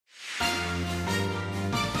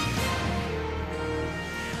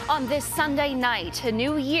On this Sunday night, a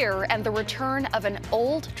new year and the return of an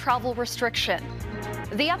old travel restriction.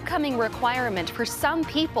 The upcoming requirement for some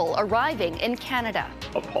people arriving in Canada.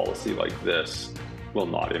 A policy like this will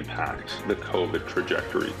not impact the COVID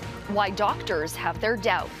trajectory. Why doctors have their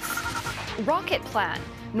doubts. Rocket plan,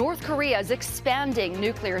 North Korea's expanding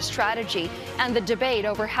nuclear strategy, and the debate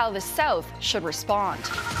over how the South should respond.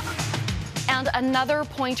 And another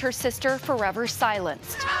Pointer sister forever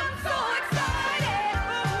silenced. I'm so excited.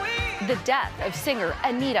 The death of singer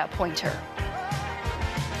Anita Pointer.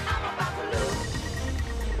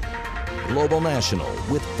 Global National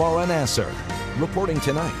with Farah Nasser. Reporting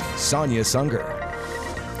tonight, Sonia Sunger.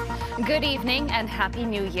 Good evening and Happy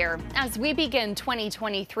New Year. As we begin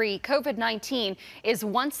 2023, COVID-19 is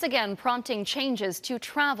once again prompting changes to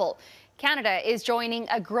travel. Canada is joining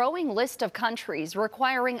a growing list of countries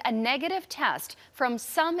requiring a negative test from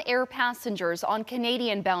some air passengers on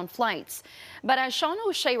Canadian-bound flights. But as Sean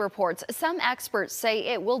O'Shea reports, some experts say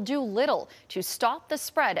it will do little to stop the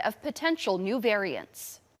spread of potential new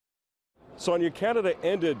variants. Sonia, Canada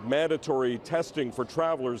ended mandatory testing for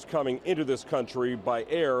travelers coming into this country by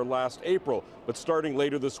air last April. But starting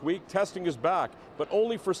later this week, testing is back, but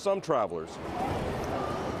only for some travelers.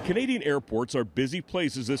 Canadian airports are busy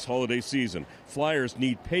places this holiday season. Flyers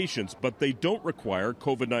need patience, but they don't require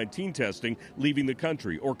COVID-19 testing leaving the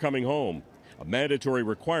country or coming home. A mandatory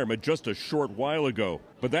requirement just a short while ago.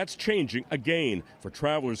 But that's changing again for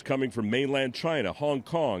travelers coming from mainland China, Hong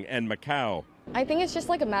Kong, and Macau. I think it's just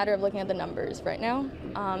like a matter of looking at the numbers right now.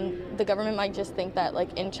 The government might just think that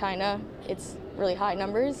like in China, it's really high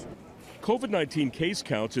numbers. COVID-19 case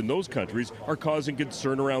counts in those countries are causing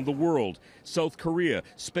concern around the world. South Korea,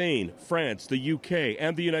 Spain, France, the UK,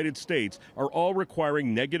 and the United States are all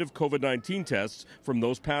requiring negative COVID-19 tests from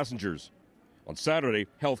those passengers. On Saturday,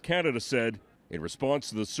 Health Canada said, in response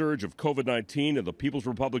to the surge of COVID-19 in the People's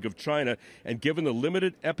Republic of China, and given the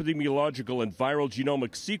limited epidemiological and viral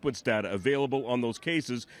genomic sequence data available on those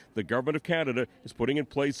cases, the Government of Canada is putting in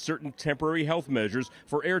place certain temporary health measures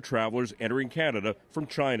for air travelers entering Canada from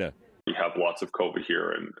China. We have lots of COVID here,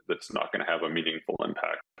 and that's not going to have a meaningful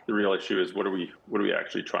impact. The real issue is what are we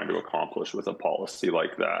actually trying to accomplish with a policy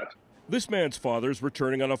like that? This man's father is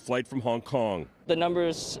returning on a flight from Hong Kong. The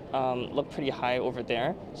numbers look pretty high over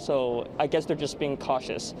there, so I guess they're just being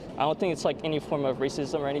cautious. I don't think it's like any form of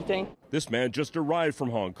racism or anything. This man just arrived from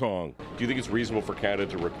Hong Kong. Do you think it's reasonable for Canada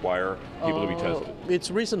to require people to be tested? It's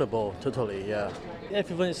reasonable, totally, yeah.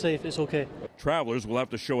 Everyone is safe, it's okay. Travelers will have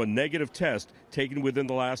to show a negative test taken within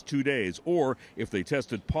the last 2 days, or if they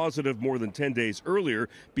tested positive more than 10 days earlier,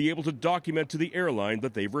 be able to document to the airline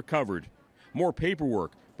that they've recovered. More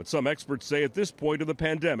paperwork, but some experts say at this point of the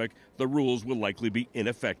pandemic, the rules will likely be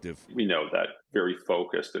ineffective. We know that very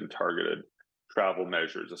focused and targeted travel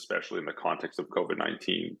measures, especially in the context of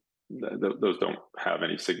COVID-19, those don't have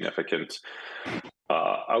any significant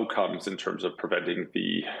outcomes in terms of preventing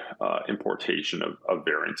the importation of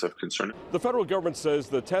variants of concern. The federal government says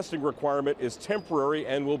the testing requirement is temporary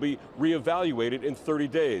and will be reevaluated in 30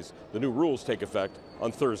 days. The new rules take effect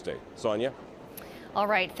on Thursday. Sonia? All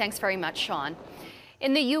right, thanks very much, Sean.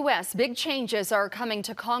 In the U.S., big changes are coming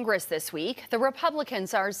to Congress this week. The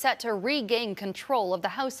Republicans are set to regain control of the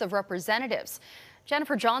House of Representatives.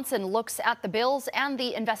 Jennifer Johnson looks at the bills and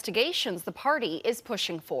the investigations the party is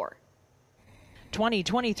pushing for.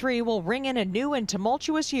 2023 will ring in a new and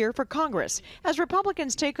tumultuous year for Congress as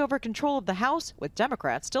Republicans take over control of the House, with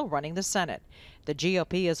Democrats still running the Senate. The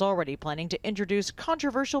GOP is already planning to introduce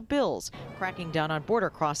controversial bills, cracking down on border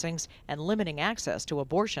crossings and limiting access to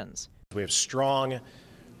abortions. We have strong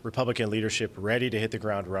Republican leadership ready to hit the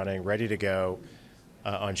ground running, ready to go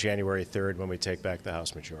on January 3rd when we take back the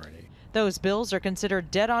House majority. Those bills are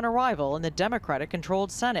considered dead on arrival in the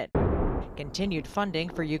Democratic-controlled Senate. Continued funding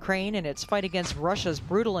for Ukraine in its fight against Russia's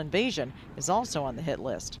brutal invasion is also on the hit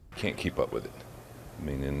list. Can't keep up with it. I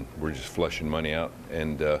mean, and we're just flushing money out,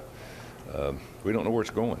 and we don't know where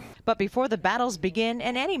it's going. But before the battles begin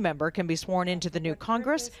and any member can be sworn into the new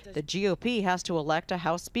Congress, the GOP has to elect a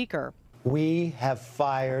House Speaker. We have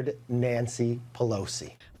fired Nancy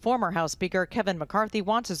Pelosi. Former House Speaker Kevin McCarthy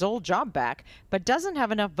wants his old job back, but doesn't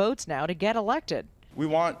have enough votes now to get elected. We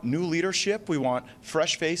want new leadership. We want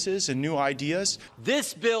fresh faces and new ideas.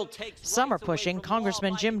 This bill takes. Some are pushing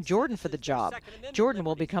Congressman Jim Jordan for the job. Jordan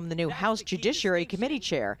will become the new House Judiciary Committee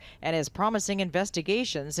chair and is promising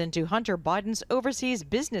investigations into Hunter Biden's overseas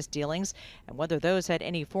business dealings and whether those had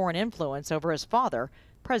any foreign influence over his father,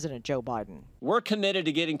 President Joe Biden. We're committed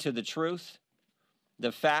to getting to the truth,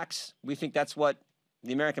 the facts. We think that's what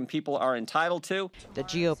the American people are entitled to. The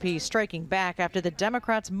GOP striking back after the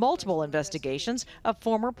Democrats' multiple investigations of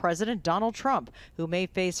former President Donald Trump, who may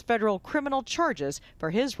face federal criminal charges for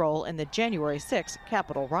his role in the January 6th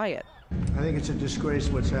Capitol riot. I think it's a disgrace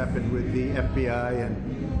what's happened with the FBI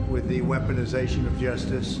and with the weaponization of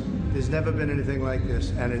justice. There's never been anything like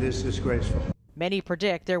this, and it is disgraceful. Many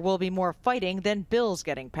predict there will be more fighting than bills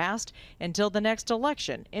getting passed until the next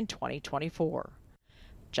election in 2024.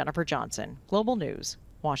 Jennifer Johnson, Global News,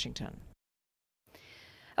 Washington.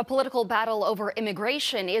 A political battle over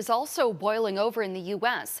immigration is also boiling over in the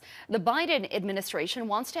U.S. The Biden administration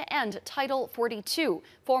wants to end Title 42,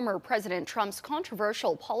 former President Trump's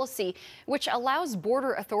controversial policy, which allows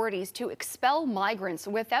border authorities to expel migrants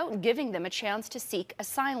without giving them a chance to seek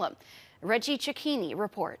asylum. Reggie Cecchini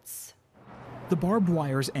reports. The barbed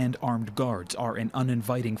wires and armed guards are an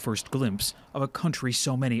uninviting first glimpse of a country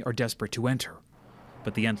so many are desperate to enter.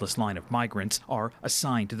 But the endless line of migrants are a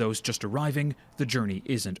sign to those just arriving the journey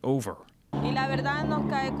isn't over.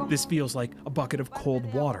 This feels like a bucket of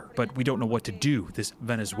cold water, but we don't know what to do, this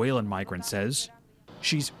Venezuelan migrant says.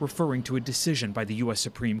 She's referring to a decision by the U.S.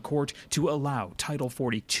 Supreme Court to allow Title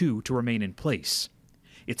 42 to remain in place.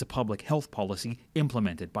 It's a public health policy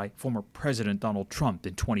implemented by former President Donald Trump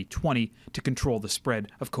in 2020 to control the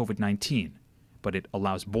spread of COVID-19. But it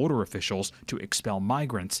allows border officials to expel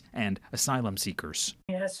migrants and asylum seekers.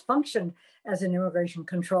 It has functioned as an immigration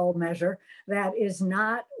control measure. That is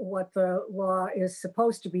not what the law is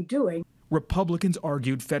supposed to be doing. Republicans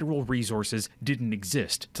argued federal resources didn't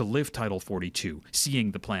exist to lift Title 42,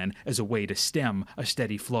 seeing the plan as a way to stem a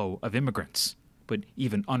steady flow of immigrants. But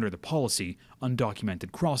even under the policy,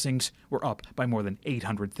 undocumented crossings were up by more than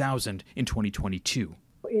 800,000 in 2022.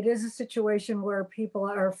 It is a situation where people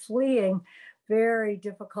are fleeing very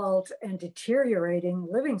difficult and deteriorating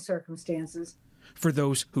living circumstances. For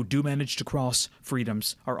those who do manage to cross,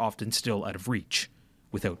 freedoms are often still out of reach.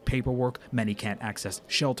 Without paperwork, many can't access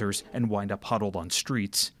shelters and wind up huddled on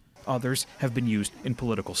streets. Others have been used in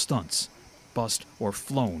political stunts, bussed or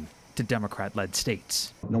flown to Democrat-led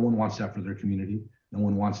states. No one wants that for their community. No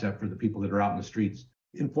one wants that for the people that are out in the streets.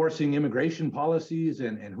 Enforcing immigration policies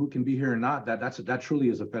and who can be here or not, that truly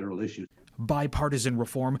is a federal issue. Bipartisan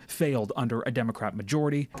reform failed under a Democrat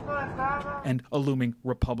majority, and a looming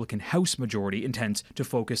Republican House majority intends to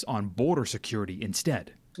focus on border security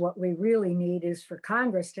instead. What we really need is for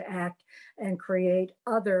Congress to act and create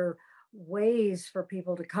other ways for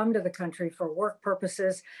people to come to the country for work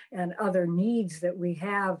purposes and other needs that we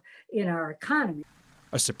have in our economy.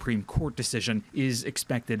 A Supreme Court decision is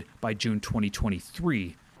expected by June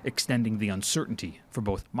 2023, extending the uncertainty for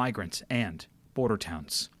both migrants and border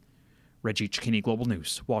towns. Reggie Cecchini, Global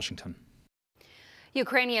News, Washington.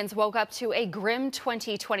 Ukrainians woke up to a grim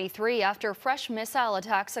 2023 after fresh missile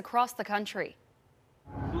attacks across the country.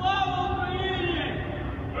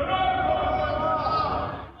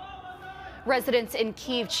 Residents in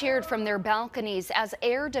Kyiv cheered from their balconies as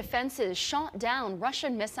air defenses shot down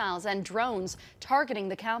Russian missiles and drones targeting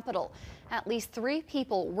the capital. At least 3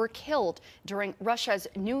 people were killed during Russia's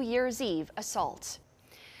New Year's Eve assault.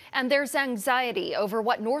 And there's anxiety over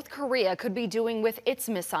what North Korea could be doing with its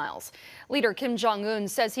missiles. Leader Kim Jong-un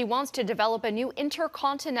says he wants to develop a new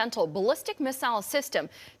intercontinental ballistic missile system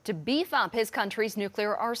to beef up his country's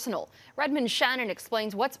nuclear arsenal. Redmond Shannon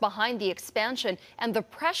explains what's behind the expansion and the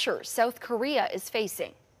pressure South Korea is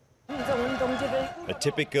facing. A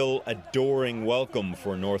typical adoring welcome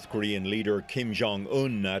for North Korean leader Kim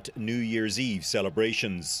Jong-un at New Year's Eve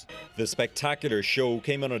celebrations. The spectacular show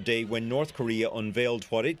came on a day when North Korea unveiled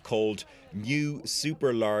what it called new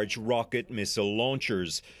super-large rocket missile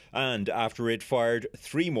launchers, and after it fired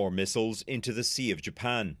 3 more missiles into the Sea of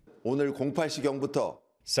Japan. 오늘 08시경부터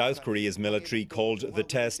South Korea's military called the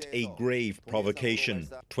test a grave provocation.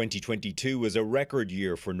 2022 was a record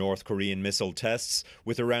year for North Korean missile tests,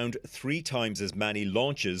 with around 3 times as many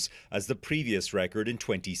launches as the previous record in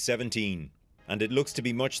 2017. And it looks to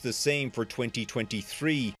be much the same for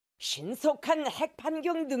 2023.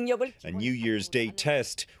 A New Year's Day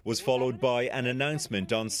test was followed by an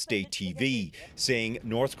announcement on state TV saying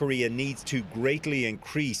North Korea needs to greatly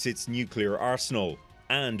increase its nuclear arsenal,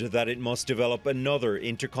 and that it must develop another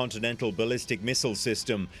intercontinental ballistic missile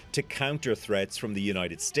system to counter threats from the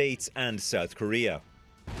United States and South Korea.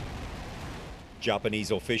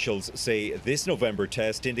 Japanese officials say this November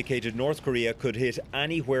test indicated North Korea could hit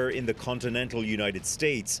anywhere in the continental United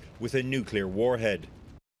States with a nuclear warhead.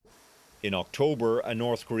 In October, a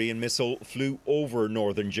North Korean missile flew over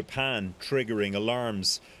northern Japan, triggering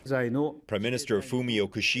alarms. Prime Minister Fumio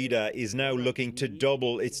Kishida is now looking to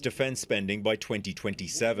double its defense spending by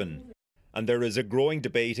 2027. And there is a growing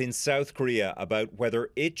debate in South Korea about whether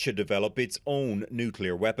it should develop its own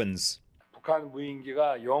nuclear weapons.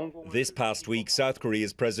 This past week, South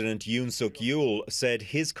Korea's President Yoon Suk-yeol said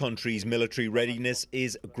his country's military readiness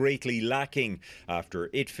is greatly lacking after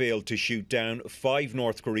it failed to shoot down 5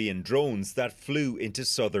 North Korean drones that flew into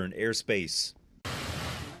southern airspace.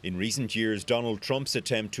 In recent years, Donald Trump's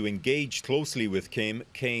attempt to engage closely with Kim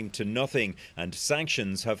came to nothing, and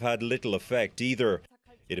sanctions have had little effect either.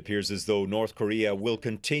 It appears as though North Korea will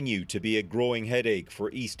continue to be a growing headache for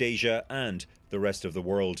East Asia and the rest of the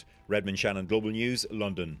world. Redmond Shannon, Global News,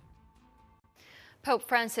 London. Pope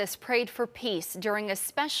Francis prayed for peace during a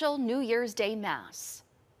special New Year's Day Mass.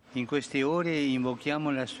 In queste ore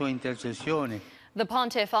invochiamo la sua intercessione. The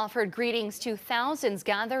pontiff offered greetings to thousands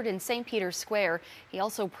gathered in St. Peter's Square. He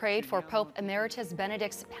also prayed for Pope Emeritus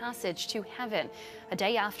Benedict's passage to heaven a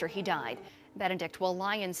day after he died. Benedict will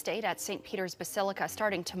lie in state at St. Peter's Basilica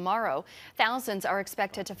starting tomorrow. Thousands are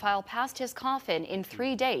expected to file past his coffin in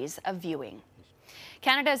 3 days of viewing.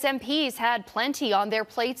 Canada's MPs had plenty on their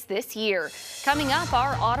plates this year. Coming up,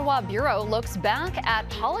 our Ottawa Bureau looks back at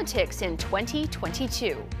politics in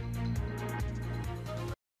 2022.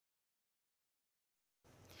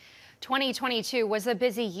 2022 was a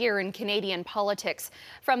busy year in Canadian politics.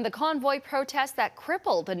 From the convoy protest that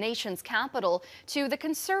crippled the nation's capital to the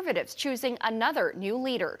Conservatives choosing another new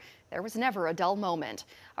leader, there was never a dull moment.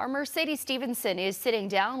 Our Mercedes Stevenson is sitting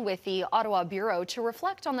down with the Ottawa Bureau to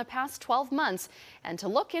reflect on the past 12 months and to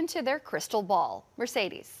look into their crystal ball.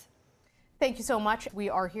 Mercedes. Thank you so much. We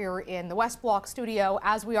are here in the West Block studio,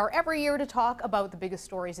 as we are every year, to talk about the biggest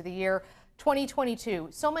stories of the year. 2022,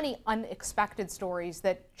 so many unexpected stories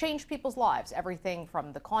that changed people's lives. Everything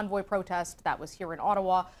from the convoy protest that was here in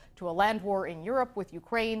Ottawa to a land war in Europe with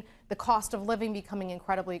Ukraine, the cost of living becoming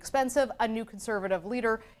incredibly expensive, a new Conservative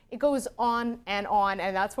leader. It goes on, and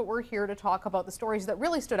that's what we're here to talk about, the stories that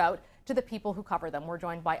really stood out to the people who cover them. We're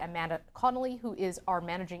joined by Amanda Connolly, who is our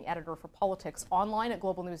managing editor for politics online at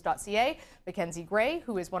globalnews.ca, Mackenzie Gray,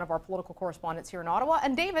 who is one of our political correspondents here in Ottawa,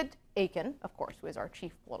 and David Aiken, of course, who is our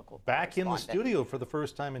chief political Back in the studio for the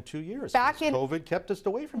first time in 2 years. Back in COVID kept us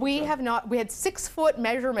away from We each other. have not. We had 6-foot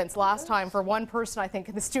measurements last time for one person, I think,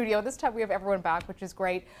 in the studio. This time we have everyone back, which is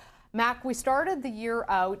great. Mac, we started the year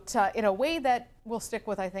out in a way that will stick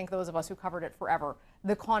with, I think, those of us who covered it forever,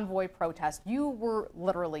 the convoy protest. You were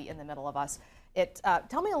literally in the middle of us.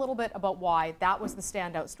 Tell me a little bit about why that was the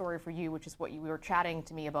standout story for you, which is what you were chatting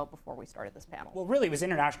to me about before we started this panel. Well, really, it was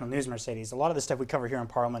international news, Mercedes. A lot of the stuff we cover here on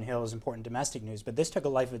Parliament Hill is important domestic news, but this took a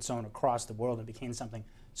life of its own across the world and became something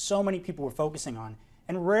so many people were focusing on.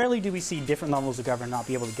 And rarely do we see different levels of government not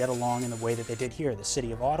be able to get along in the way that they did here. The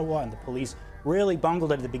city of Ottawa and the police really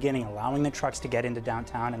bungled it at the beginning, allowing the trucks to get into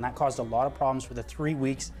downtown, and that caused a lot of problems for the 3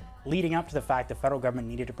 weeks leading up to the fact the federal government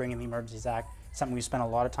needed to bring in the Emergencies Act, something we spent a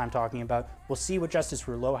lot of time talking about. We'll see what Justice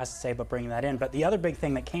Rouleau has to say about bringing that in. But the other big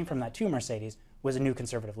thing that came from that too, Mercedes, was a new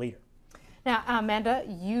Conservative leader. Now, Amanda,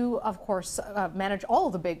 you, of course, manage all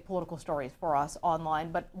of the big political stories for us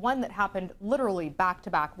online, but one that happened literally back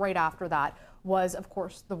to back right after that was, of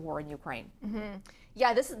course, the war in Ukraine. Mm-hmm.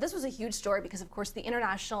 Yeah, this was a huge story because, of course, the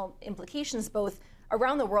international implications both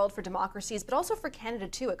around the world for democracies, but also for Canada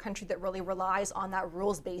too, a country that really relies on that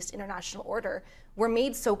rules-based international order, were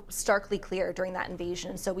made so starkly clear during that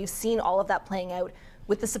invasion. So we've seen all of that playing out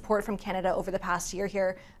with the support from Canada over the past year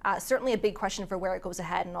here. Certainly a big question for where it goes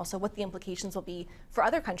ahead and also what the implications will be for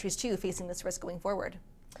other countries too facing this risk going forward.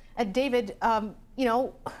 And David, you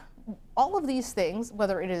know, all of these things,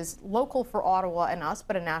 whether it is local for Ottawa and us,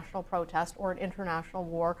 but a national protest or an international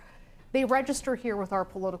war, they register here with our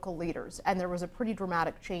political leaders, and there was a pretty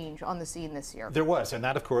dramatic change on the scene this year. There was, and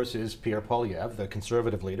that, of course, is Pierre Poilievre, the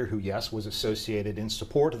Conservative leader, who, yes, was associated in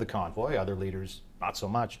support of the convoy. Other leaders, not so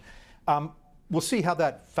much. We'll see how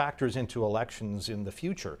that factors into elections in the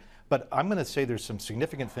future. But I'm going to say there's some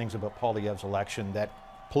significant things about Poilievre's election that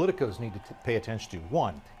politicos need to pay attention to.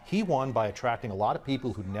 One, he won by attracting a lot of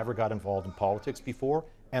people who never got involved in politics before,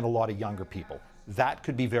 and a lot of younger people. That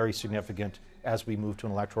could be very significant as we move to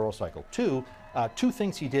an electoral cycle. Two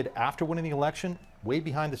things he did after winning the election, way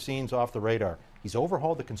behind the scenes, off the radar. He's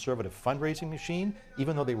overhauled the Conservative fundraising machine.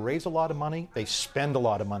 Even though they raise a lot of money, they spend a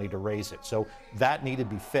lot of money to raise it. So that needed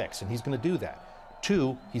to be fixed, and he's going to do that.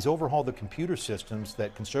 Two, he's overhauled the computer systems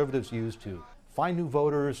that Conservatives use to find new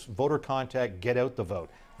voters, voter contact, get out the vote.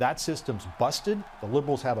 That system's busted. The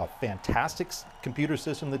Liberals have a fantastic computer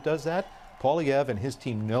system that does that. Poilievre and his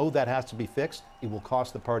team know that has to be fixed. It will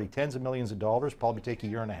cost the party tens of millions of dollars, probably take a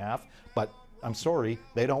year and a half, but I'm sorry,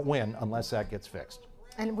 they don't win unless that gets fixed.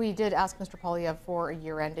 And we did ask Mr. Poilievre for a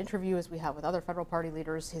year-end interview, as we have with other federal party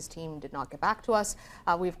leaders. His team did not get back to us.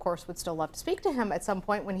 We, of course, would still love to speak to him at some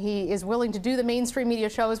point when he is willing to do the mainstream media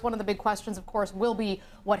shows. One of the big questions, of course, will be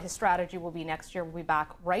what his strategy will be next year. We'll be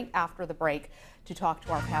back right after the break to talk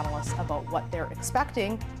to our panelists about what they're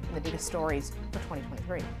expecting in the biggest stories for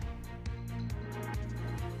 2023.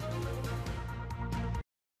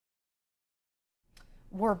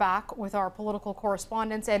 We're back with our political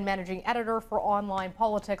correspondents and managing editor for Online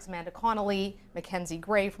Politics, Amanda Connolly, Mackenzie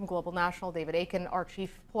Gray from Global National, David Aiken, our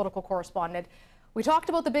chief political correspondent. We talked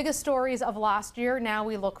about the biggest stories of last year. Now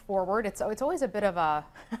we look forward. It's always a bit of a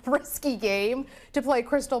risky game to play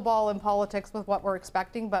crystal ball in politics with what we're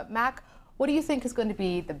expecting. But Mac, what do you think is going to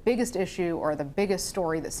be the biggest issue or the biggest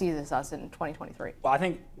story that sees us in 2023? Well, I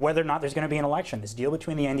think whether or not there's going to be an election, this deal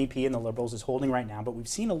between the NDP and the Liberals is holding right now, but we've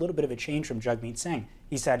seen a little bit of a change from Jagmeet Singh.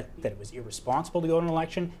 He said that it was irresponsible to go to an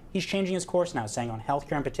election. He's changing his course now, saying on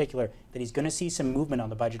healthcare in particular that he's going to see some movement on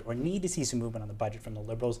the budget, or need to see some movement on the budget from the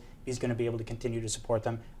Liberals if he's going to be able to continue to support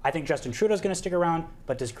them. I think Justin Trudeau's going to stick around,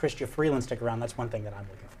 but does Chrystia Freeland stick around? That's one thing that I'm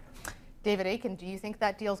looking for. David Aiken, do you think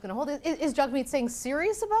that deal's going to hold? Is Jagmeet Singh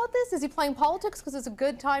serious about this? Is he playing politics because it's a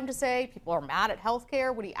good time to say people are mad at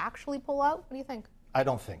healthcare? Would he actually pull out? What do you think? I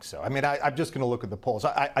don't think so. I mean, I'm just going to look at the polls.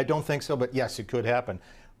 I don't think so, but yes, it could happen.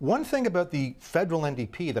 One thing about the federal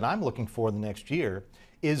NDP that I'm looking for the next year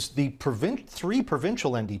is the three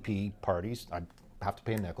provincial NDP parties. I have to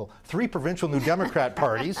pay a nickel. 3 provincial New Democrat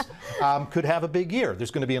parties could have a big year.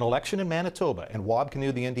 There's going to be an election in Manitoba, and Wab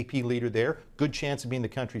Kinew, the NDP leader there, good chance of being the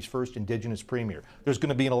country's first Indigenous premier. There's going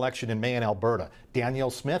to be an election in May and Alberta.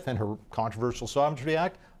 Danielle Smith and her controversial Sovereignty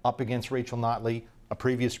Act up against Rachel Notley, a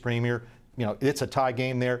previous premier. You know, it's a tie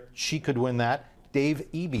game there. She could win that. Dave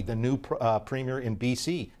Eby, the new premier in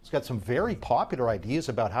BC, has got some very popular ideas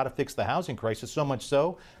about how to fix the housing crisis, so much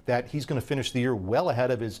so that he's going to finish the year well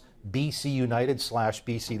ahead of his BC United /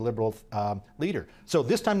 BC Liberal leader. So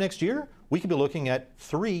this time next year, we could be looking at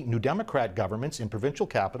 3 New Democrat governments in provincial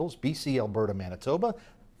capitals, BC, Alberta, Manitoba.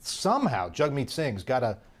 Somehow, Jagmeet Singh's got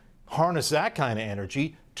to harness that kind of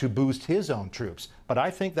energy to boost his own troops. But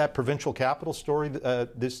I think that provincial capital story over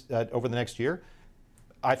the next year,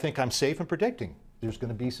 I think I'm safe in predicting there's going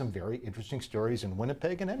to be some very interesting stories in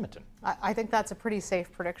Winnipeg and Edmonton. I think that's a pretty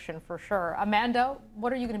safe prediction for sure. Amanda,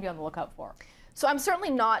 what are you going to be on the lookout for? So I'm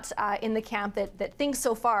certainly not in the camp that thinks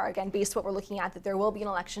so far, again, based on what we're looking at, that there will be an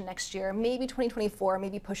election next year, maybe 2024,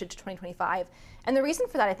 maybe push it to 2025. And the reason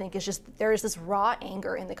for that, I think, is just there is this raw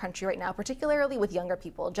anger in the country right now, particularly with younger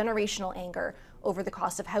people, generational anger over the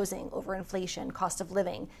cost of housing, over inflation, cost of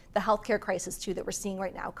living, the healthcare crisis, too, that we're seeing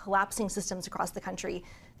right now, collapsing systems across the country.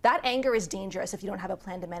 That anger is dangerous if you don't have a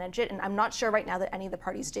plan to manage it, and I'm not sure right now that any of the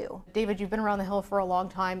parties do. David, you've been around the Hill for a long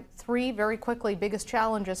time. 3 very quickly biggest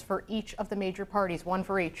challenges for each of the major parties, one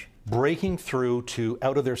for each. Breaking through to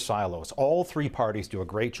out of their silos. All 3 parties do a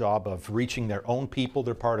great job of reaching their own people,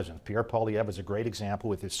 their partisans. Pierre Poilievre is a great example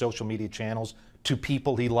with his social media channels to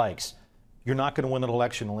people he likes. You're not going to win an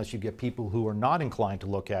election unless you get people who are not inclined to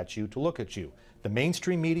look at you. The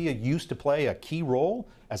mainstream media used to play a key role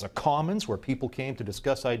as a commons where people came to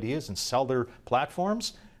discuss ideas and sell their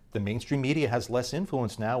platforms. The mainstream media has less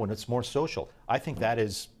influence now and it's more social. I think that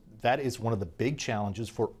is one of the big challenges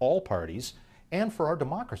for all parties and for our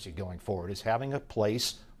democracy going forward, is having a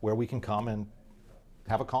place where we can come and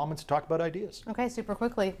have a commons to talk about ideas. Okay, super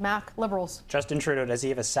quickly. Mac, Liberals. Justin Trudeau, does he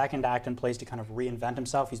have a second act in place to kind of reinvent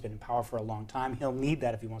himself? He's been in power for a long time. He'll need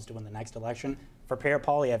that if he wants to win the next election. For Pierre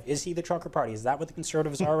Poilievre, is he the trucker party? Is that what the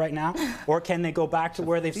Conservatives are right now? Or can they go back to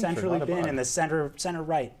where they've centrally been in the center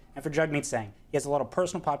right? And for Jagmeet Singh, he has a lot of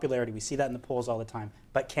personal popularity. We see that in the polls all the time.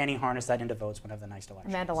 But can he harness that into votes whenever the next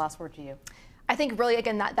election? Amanda, last word to you. I think really,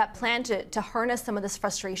 again, that plan to harness some of this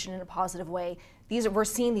frustration in a positive way. We're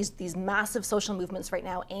seeing these massive social movements right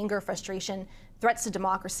now, anger, frustration, threats to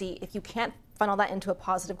democracy. If you can't funnel that into a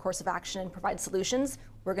positive course of action and provide solutions,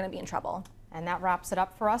 we're going to be in trouble. And that wraps it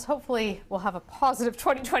up for us. Hopefully we'll have a positive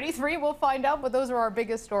 2023. We'll find out, but those are our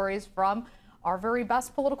biggest stories from our very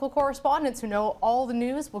best political correspondents who know all the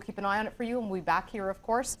news. We'll keep an eye on it for you, and we'll be back here, of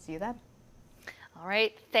course. See you then. All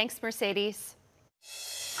right. Thanks, Mercedes.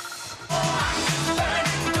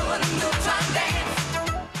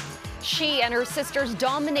 She and her sisters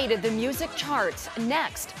dominated the music charts.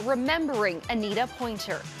 Next, remembering Anita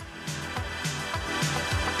Pointer.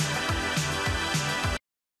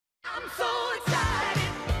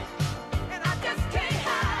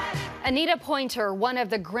 Anita Pointer, one of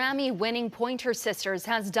the Grammy-winning Pointer sisters,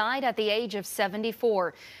 has died at the age of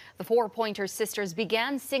 74. The Four Pointer Sisters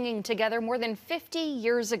began singing together more than 50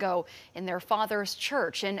 years ago in their father's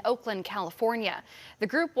church in Oakland, California. The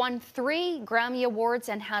group won 3 Grammy Awards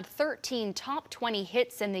and had 13 top 20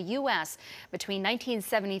 hits in the U.S. between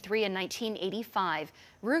 1973 and 1985.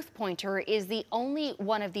 Ruth Pointer is the only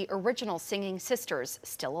one of the original singing sisters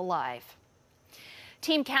still alive.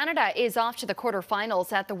 Team Canada is off to the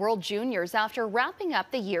quarterfinals at the World Juniors after wrapping up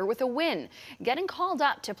the year with a win. Getting called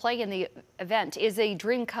up to play in the event is a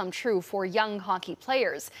dream come true for young hockey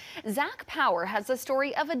players. Zach Power has a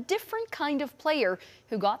story of a different kind of player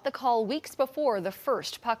who got the call weeks before the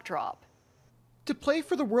first puck drop. To play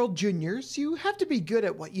for the World Juniors, you have to be good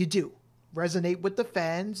at what you do, resonate with the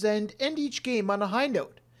fans, and end each game on a high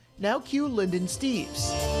note. Now cue Lyndon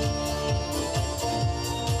Steeves.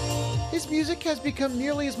 His music has become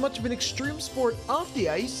nearly as much of an extreme sport off the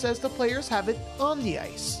ice as the players have it on the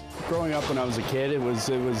ice. Growing up when I was a kid, it was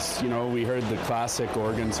you know, we heard the classic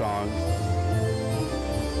organ song.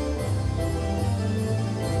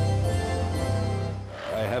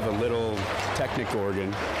 I have a little Technic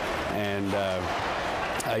organ, and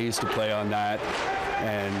I used to play on that.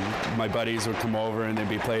 And my buddies would come over and they'd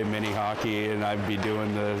be playing mini hockey, and I'd be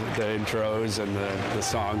doing the intros and the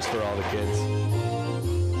songs for all the kids.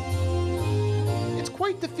 It's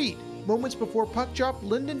quite the feat. Moments before puck drop,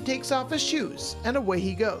 Lyndon takes off his shoes and away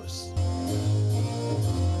he goes.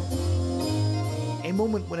 A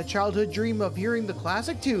moment when a childhood dream of hearing the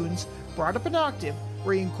classic tunes brought up an octave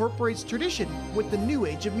where he incorporates tradition with the new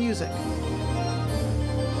age of music.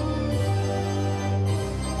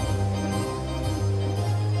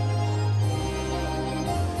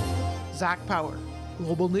 Zach Power,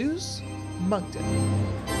 Global News, Moncton.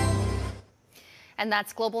 And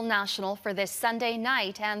that's Global National for this Sunday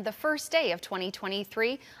night and the first day of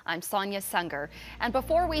 2023. I'm Sonia Sunger. And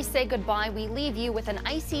before we say goodbye, we leave you with an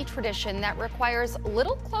icy tradition that requires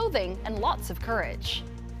little clothing and lots of courage.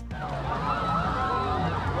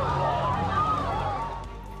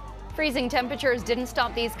 Freezing temperatures didn't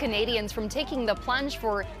stop these Canadians from taking the plunge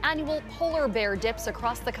for annual polar bear dips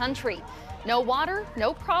across the country. No water,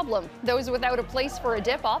 no problem. Those without a place for a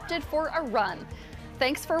dip opted for a run.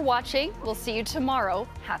 Thanks for watching. We'll see you tomorrow.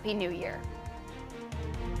 Happy New Year.